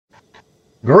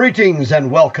Greetings and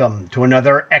welcome to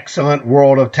another excellent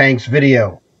World of Tanks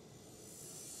video.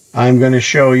 I'm going to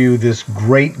show you this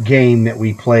great game that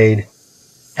we played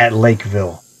at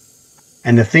Lakeville.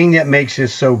 And the thing that makes it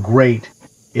so great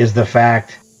is the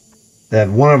fact that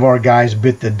one of our guys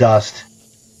bit the dust.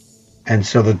 And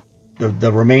so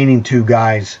the remaining two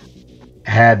guys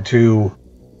had to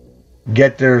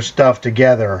get their stuff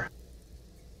together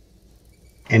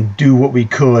and do what we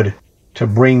could to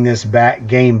bring this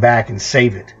game back and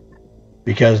save it,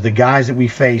 because the guys that we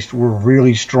faced were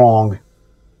really stronger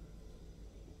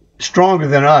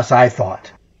than us. I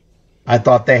thought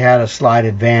they had a slight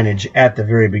advantage at the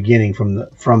very beginning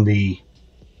from the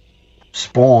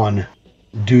spawn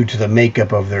due to the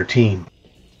makeup of their team,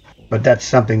 but that's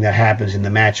something that happens in the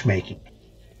matchmaking.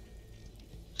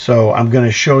 So I'm going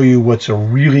to show you what's a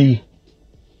really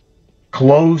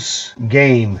close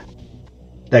game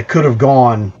that could have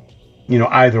gone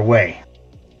either way.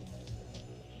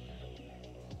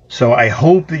 So I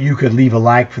hope that you could leave a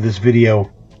like for this video.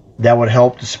 That would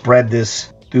help to spread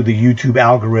this through the YouTube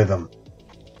algorithm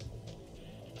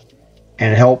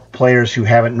and help players who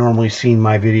haven't normally seen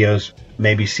my videos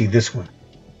maybe see this one.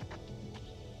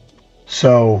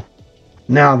 So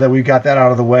now that we've got that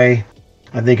out of the way,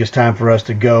 I think it's time for us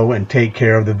to go and take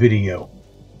care of the video.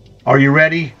 Are you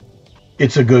ready?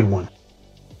 It's a good one.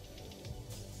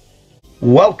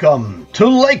 Welcome to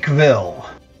Lakeville.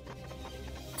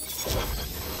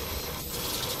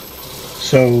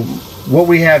 So what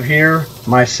we have here,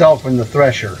 myself and the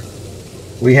Thresher.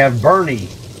 We have Browny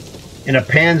in a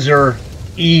Panzer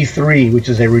E3, which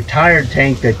is a retired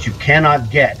tank that you cannot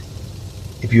get.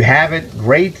 If you have it,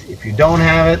 great. If you don't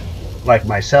have it, like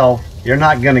myself, you're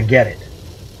not going to get it.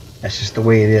 That's just the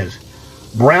way it is.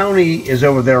 Browny is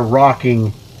over there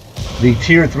rocking the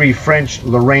Tier 3 French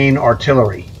Lorraine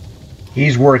artillery.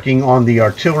 He's working on the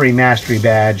artillery mastery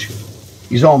badge.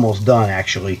 He's almost done,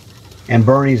 actually. And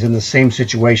Browny's in the same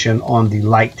situation on the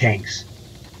light tanks.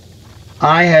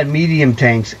 I had medium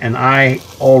tanks and I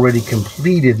already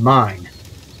completed mine.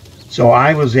 So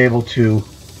I was able to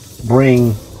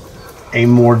bring a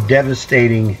more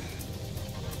devastating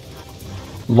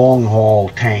long haul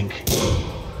tank.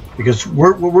 Because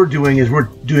what we're doing is we're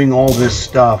doing all this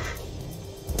stuff,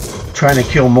 trying to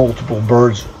kill multiple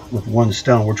birds with one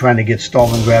stone. We're trying to get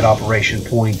Stalingrad operation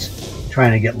points,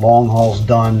 trying to get long hauls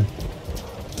done.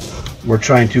 We're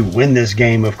trying to win this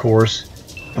game, of course,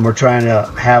 and we're trying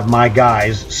to have my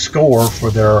guys score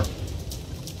for their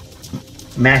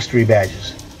mastery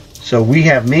badges. So we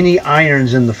have many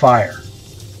irons in the fire.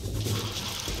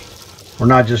 We're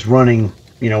not just running,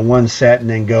 one set and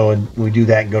then go and we do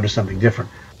that and go to something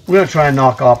different. We're going to try and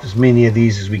knock off as many of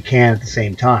these as we can at the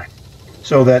same time,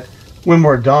 so that when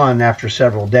we're done after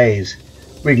several days,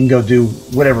 we can go do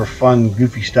whatever fun,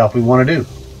 goofy stuff we want to do.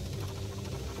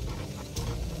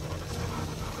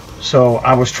 So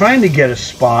I was trying to get a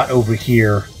spot over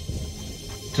here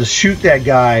to shoot that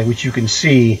guy, which you can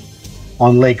see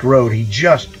on Lake Road. He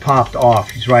just popped off.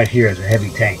 He's right here as a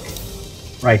heavy tank.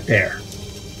 Right there.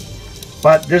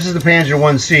 But this is the Panzer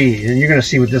 1C, and you're going to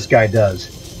see what this guy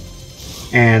does.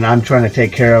 And I'm trying to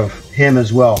take care of him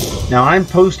as well. Now I'm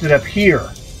posted up here.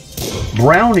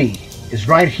 Browny is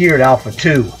right here at Alpha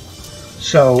 2.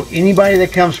 So anybody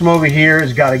that comes from over here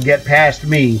has got to get past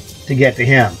me to get to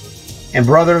him. And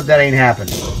brother, that ain't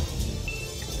happening.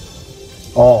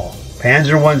 Oh,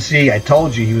 Panzer 1C, I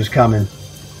told you he was coming.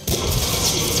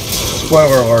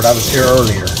 Spoiler alert, I was here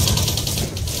earlier.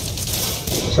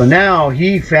 So now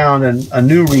he found a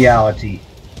new reality,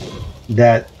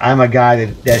 that I'm a guy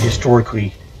that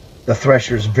historically, the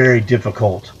Thresher is very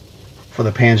difficult for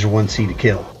the Panzer 1C to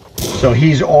kill. So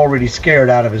he's already scared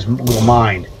out of his little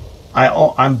mind.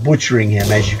 I'm butchering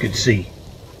him, as you can see.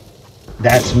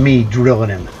 That's me drilling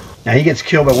him. Now he gets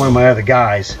killed by one of my other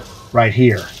guys right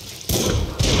here.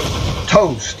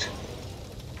 Toast.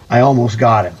 I almost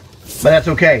got him. But that's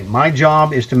okay. My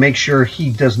job is to make sure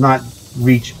he does not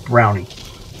reach Browny.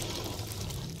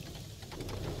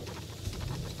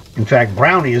 In fact,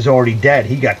 Browny is already dead.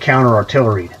 He got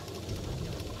counter-artilleried.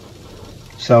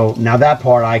 So now that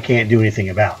part I can't do anything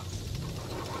about.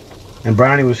 And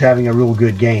Browny was having a real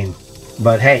good game.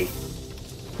 But hey,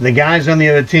 the guys on the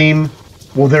other team,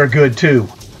 well, they're good too.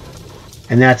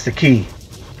 And that's the key.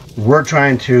 We're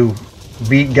trying to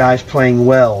beat guys playing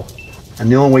well.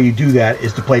 And the only way you do that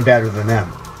is to play better than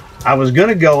them. I was going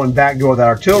to go and backdoor that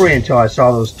artillery until I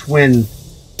saw those twin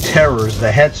terrors, the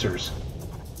Hetzers.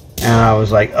 And I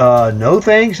was like, no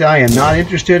thanks. I am not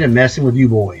interested in messing with you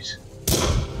boys.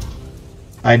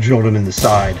 I drilled him in the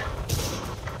side.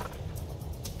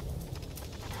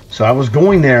 So I was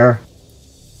going there,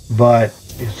 but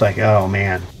it's like, oh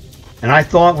man. And I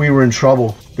thought we were in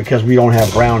trouble because we don't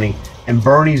have Browny. And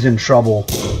Bernie's in trouble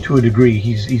to a degree.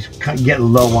 He's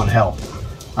getting low on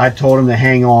health. I told him to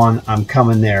hang on. I'm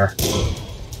coming there.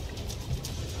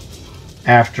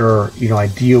 After, you know, I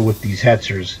deal with these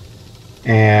Hetzers.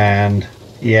 And,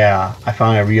 yeah, I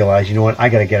finally realized, you know what? I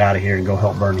got to get out of here and go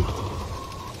help Bernie.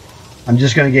 I'm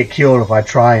just going to get killed if I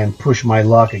try and push my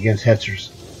luck against Hetzers.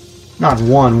 Not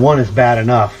one. One is bad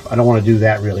enough. I don't want to do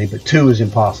that, really. But 2 is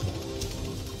impossible.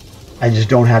 I just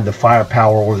don't have the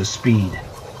firepower or the speed.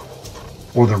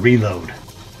 Or the reload.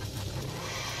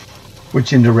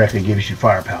 Which indirectly gives you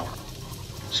firepower.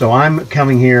 So I'm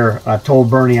coming here. I told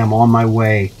Bernie I'm on my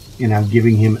way. And I'm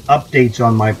giving him updates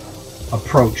on my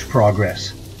approach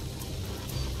progress.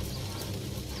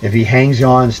 If he hangs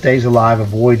on, stays alive,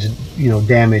 avoids, you know,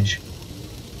 damage,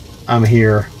 I'm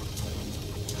here.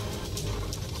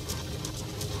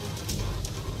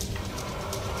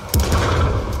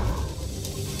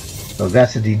 So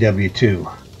that's a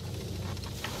DW2.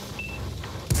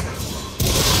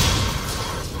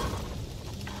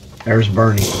 There's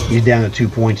Bernie. He's down to 2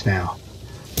 points now.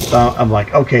 So I'm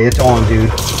like, okay, it's on,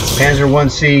 dude. Panzer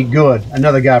 1C, good.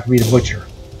 Another guy for me to butcher.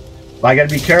 But I got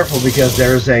to be careful because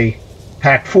there's a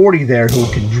Pack 40 there who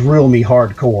can drill me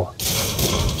hardcore.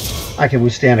 I can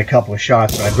withstand a couple of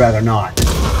shots, but I'd rather not.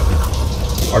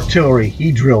 Artillery,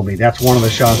 he drilled me. That's one of the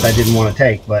shots I didn't want to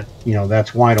take, but, you know,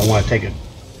 that's why I don't want to take a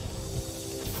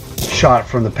shot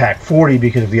from the Pack 40,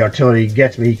 because if the artillery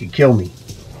gets me, he could kill me.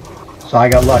 So I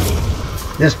got lucky.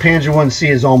 This Panzer 1C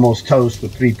is almost toast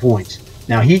with 3 points.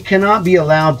 Now, he cannot be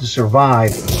allowed to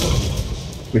survive,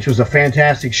 which was a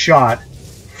fantastic shot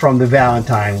from the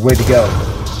Valentine. Way to go.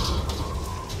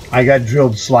 I got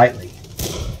drilled slightly.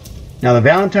 Now, the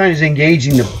Valentine is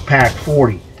engaging the Pack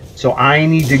 40, so I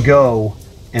need to go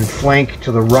and flank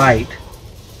to the right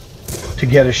to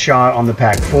get a shot on the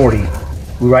Pack 40.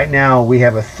 Right now, we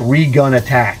have a 3-gun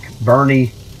attack.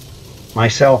 Bernie,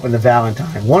 myself, and the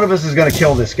Valentine. One of us is going to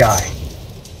kill this guy.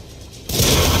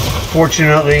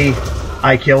 Fortunately,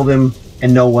 I killed him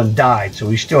and no one died, so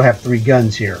we still have 3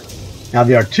 guns here. Now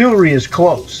the artillery is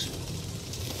close,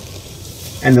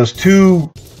 and those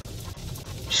 2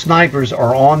 snipers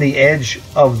are on the edge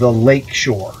of the lake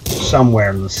shore somewhere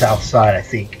on the south side, I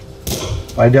think.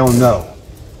 I don't know.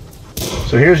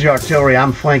 So here's the artillery.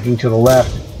 I'm flanking to the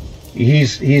left.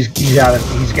 He's out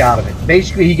of it.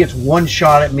 Basically, he gets 1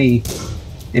 shot at me.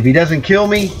 If he doesn't kill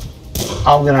me,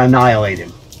 I'm gonna annihilate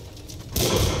him.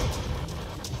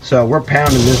 So we're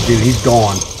pounding this dude. He's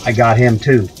gone. I got him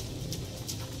too.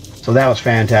 So that was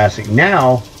fantastic.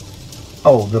 Now,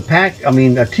 oh, the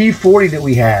T-40 that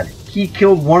we had, he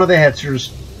killed one of the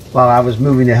Hetzers while I was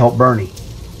moving to help Bernie.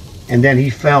 And then he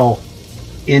fell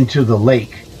into the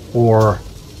lake, or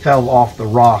fell off the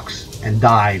rocks and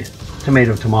died.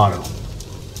 Tomato, tomato.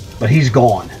 But he's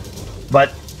gone.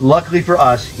 But luckily for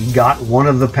us, he got one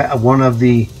of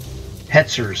the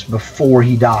Hetzers before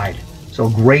he died. So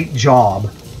great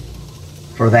job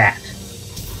for that.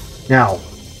 Now,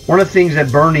 one of the things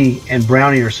that Bernie and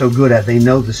Browny are so good at, they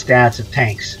know the stats of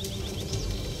tanks.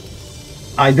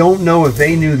 I don't know if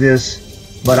they knew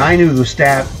this, but I knew the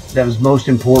stat that was most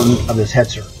important of this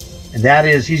Hetzer. And that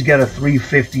is, he's got a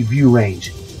 350 view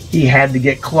range. He had to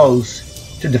get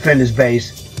close to defend his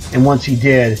base, and once he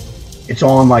did, it's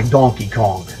on like Donkey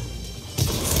Kong.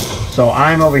 So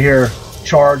I'm over here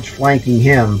charge flanking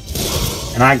him,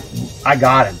 and I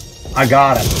got him. I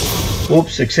got him.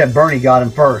 Whoops, except Bernie got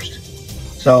him first.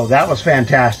 So that was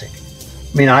fantastic.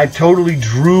 I mean, I totally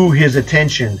drew his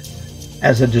attention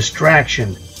as a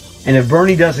distraction. And if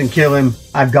Bernie doesn't kill him,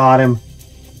 I've got him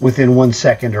within 1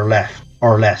 second or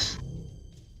less.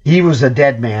 He was a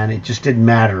dead man. It just didn't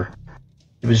matter.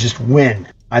 It was just win.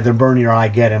 Either Bernie or I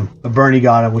get him. But Bernie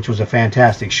got him, which was a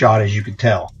fantastic shot, as you could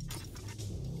tell.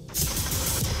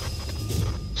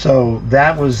 So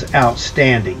that was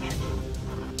outstanding.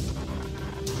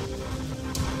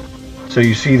 So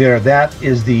you see there, that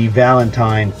is the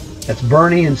Valentine. That's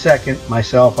Bernie in second.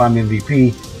 Myself, I'm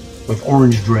MVP with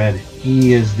Orange Dread.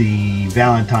 He is the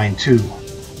Valentine 2.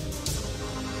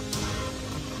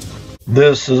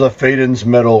 This is a Faden's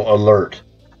Medal alert.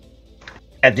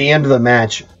 At the end of the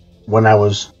match, when I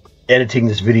was editing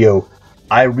this video,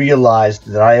 I realized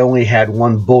that I only had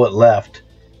 1 bullet left,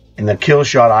 and the kill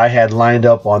shot I had lined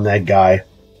up on that guy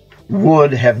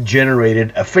would have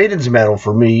generated a Faden's Medal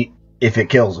for me if it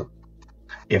kills him.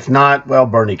 If not, well,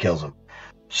 Bernie kills him.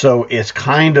 So it's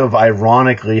kind of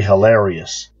ironically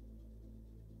hilarious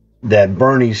that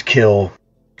Bernie's kill,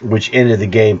 which ended the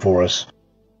game for us,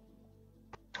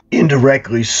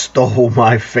 indirectly stole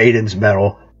my Faden's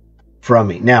Medal from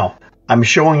me. Now, I'm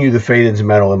showing you the Faden's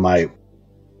Medal in my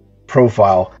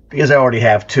profile. Because I already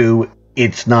have 2,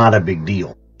 it's not a big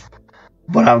deal.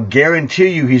 But I'll guarantee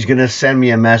you he's going to send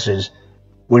me a message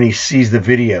when he sees the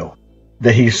video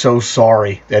that he's so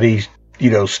sorry that he,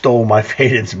 stole my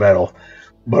Faden's medal.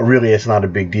 But really, it's not a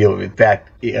big deal. In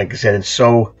fact, like I said, it's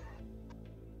so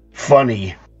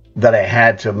funny that I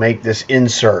had to make this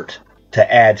insert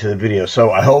to add to the video.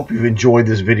 So I hope you've enjoyed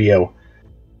this video.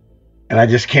 And I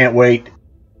just can't wait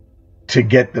to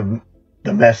get the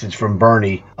message from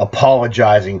Bernie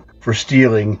apologizing for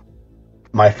stealing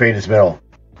my Faden's medal.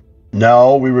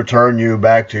 Now we return you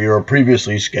back to your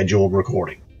previously scheduled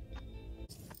recording.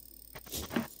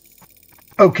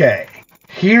 Okay,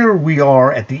 here we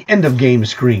are at the end of game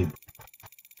screen.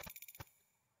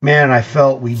 Man, I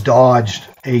felt we dodged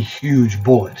a huge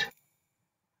bullet.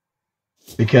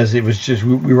 Because it was just,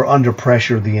 we were under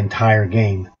pressure the entire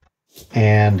game.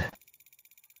 And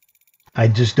I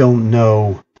just don't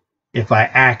know if I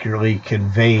accurately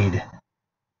conveyed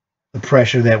the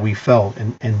pressure that we felt.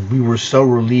 And we were so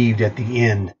relieved at the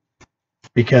end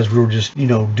because we were just,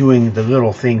 doing the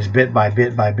little things bit by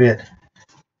bit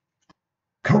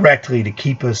correctly to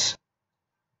keep us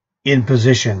in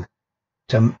position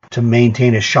to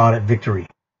maintain a shot at victory.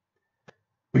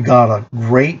 We got a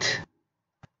great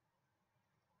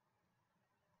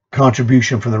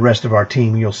contribution from the rest of our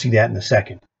team. You'll see that in a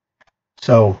second.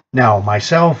 So now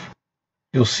myself,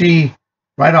 you'll see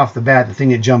right off the bat, the thing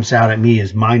that jumps out at me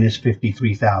is minus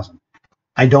 53,000.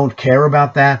 I don't care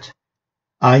about that.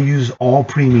 I use all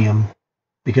premium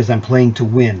because I'm playing to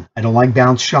win. I don't like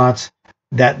bounce shots.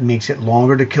 That makes it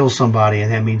longer to kill somebody,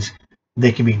 and that means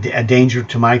they can be a danger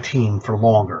to my team for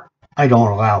longer. I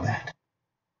don't allow that.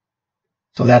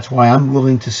 So that's why I'm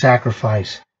willing to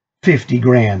sacrifice 50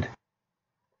 grand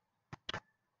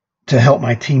to help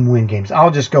my team win games.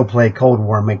 I'll just go play Cold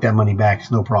War and make that money back.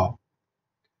 It's no problem.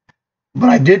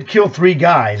 But I did kill 3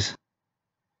 guys,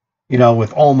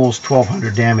 with almost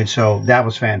 1,200 damage, so that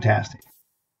was fantastic.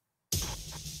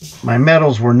 My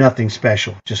medals were nothing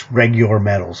special, just regular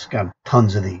medals. Got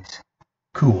tons of these.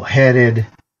 Cool-headed,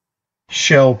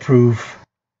 shell-proof,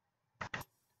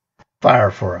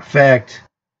 fire for effect,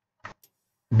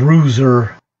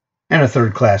 bruiser, and a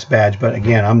third-class badge. But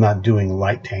again, I'm not doing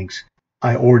light tanks.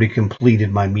 I already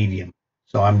completed my medium,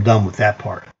 so I'm done with that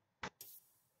part.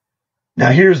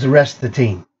 Now here's the rest of the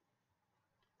team.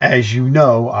 As you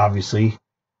know, obviously,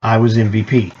 I was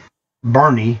MVP.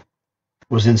 Browny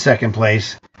was in second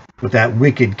place with that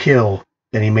wicked kill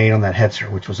that he made on that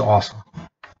Hetzer, which was awesome.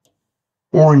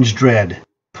 Orange Dread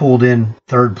pulled in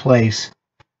third place.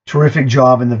 Terrific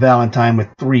job in the Valentine with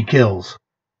 3 kills.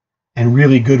 And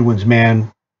really good ones,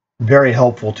 man. Very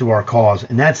helpful to our cause.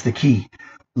 And that's the key.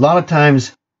 A lot of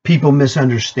times people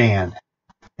misunderstand.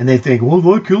 And they think,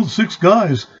 well, I killed 6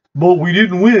 guys, but we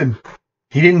didn't win.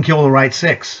 He didn't kill the right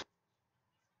 6.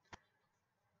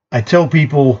 I tell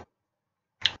people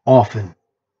often,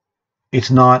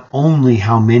 it's not only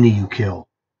how many you kill,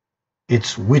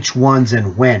 it's which ones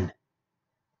and when.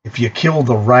 If you kill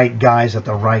the right guys at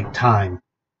the right time,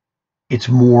 it's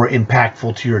more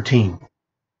impactful to your team.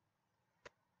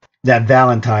 That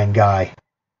Valentine guy,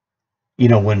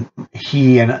 when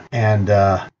he and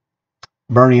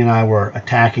Bernie and I were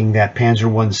attacking that Panzer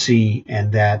 1C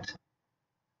and that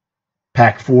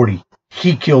Pack 40,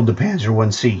 he killed the Panzer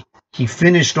 1C. He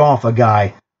finished off a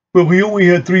guy. Well, we only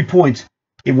had 3 points.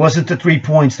 It wasn't the 3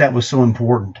 points that was so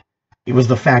important. It was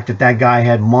the fact that that guy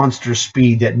had monster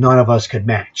speed that none of us could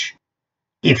match.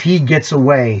 If he gets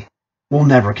away, we'll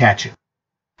never catch him.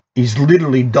 He's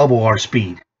literally double our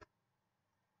speed.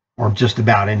 Or just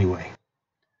about anyway.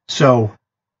 So,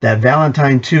 that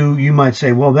Valentine 2, you might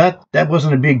say, well, that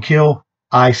wasn't a big kill.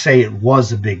 I say it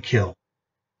was a big kill.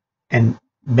 And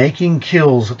making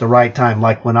kills at the right time,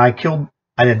 like when I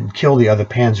didn't kill the other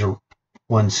Panzer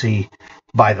 1C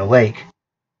by the lake,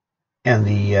 and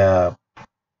the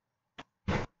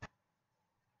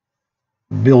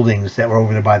buildings that were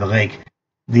over there by the lake.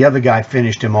 The other guy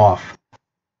finished him off.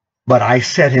 But I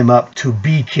set him up to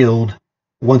be killed,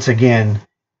 once again,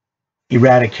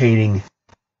 eradicating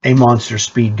a monster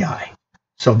speed guy.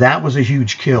 So that was a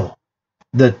huge kill.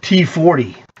 The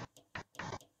T-40.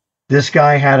 This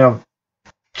guy had a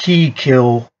key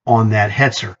kill on that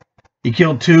Hetzer. He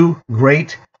killed 2,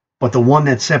 great, but the one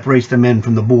that separates the men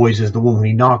from the boys is the one when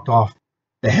he knocked off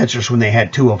the Hetzers when they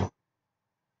had 2 of them.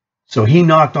 So he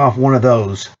knocked off one of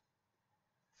those,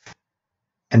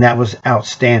 and that was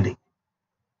outstanding.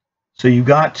 So you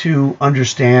got to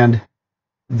understand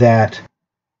that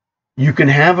you can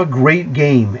have a great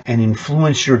game and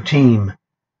influence your team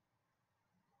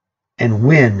and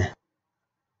win,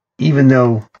 even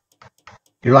though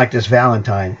you're like this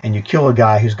Valentine and you kill a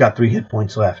guy who's got 3 hit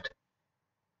points left.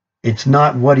 It's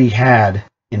not what he had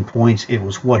in points, it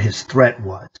was what his threat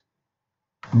was.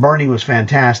 Browny was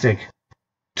fantastic.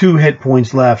 2 hit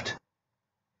points left.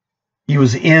 He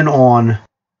was in on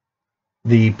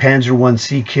the Panzer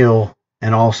 1C kill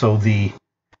and also the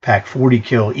Pack 40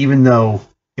 kill, even though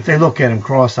if they look at him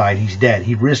cross-eyed, he's dead.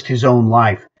 He risked his own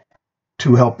life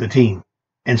to help the team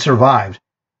and survived,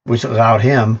 which allowed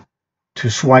him to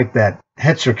swipe that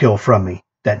Hetzer kill from me.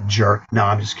 That jerk. No,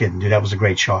 I'm just kidding, dude. That was a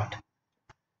great shot.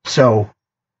 So,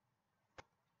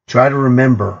 try to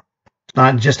remember, it's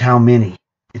not just how many,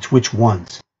 it's which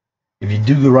ones. If you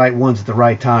do the right ones at the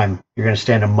right time, you're going to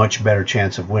stand a much better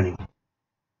chance of winning.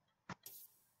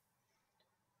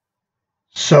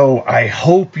 So, I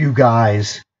hope you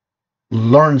guys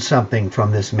learned something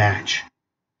from this match.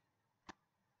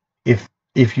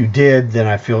 If you did, then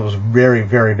I feel it was very,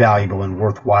 very valuable and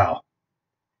worthwhile.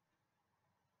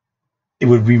 It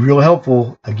would be real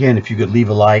helpful, again, if you could leave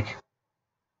a like.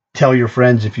 Tell your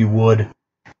friends if you would.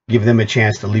 Give them a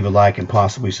chance to leave a like and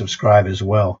possibly subscribe as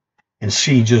well. And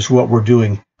see just what we're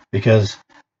doing. Because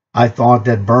I thought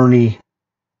that Browny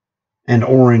and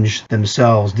Orange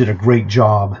themselves did a great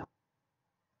job,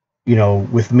 you know,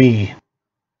 with me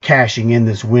cashing in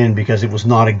this win because it was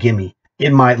not a gimme.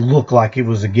 It might look like it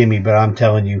was a gimme, but I'm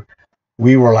telling you,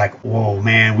 we were like, whoa,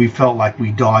 man, we felt like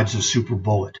we dodged a super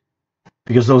bullet.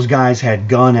 Because those guys had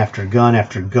gun after gun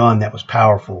after gun that was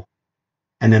powerful.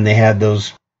 And then they had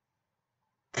those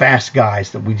fast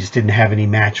guys that we just didn't have any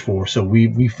match for. So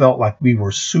we felt like we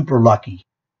were super lucky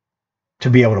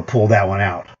to be able to pull that one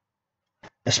out.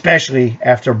 Especially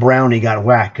after Browny got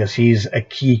whacked, because he's a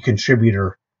key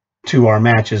contributor to our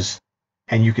matches.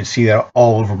 And you can see that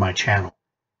all over my channel.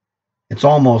 It's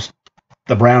almost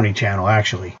the Browny channel,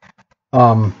 actually.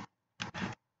 But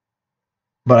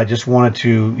I just wanted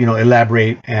to, you know,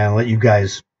 elaborate and let you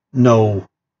guys know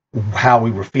how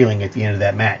we were feeling at the end of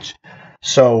that match.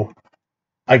 So,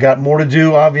 I got more to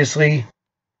do, obviously.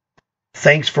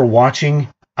 Thanks for watching.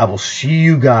 I will see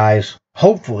you guys,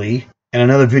 hopefully, in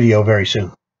another video very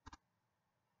soon.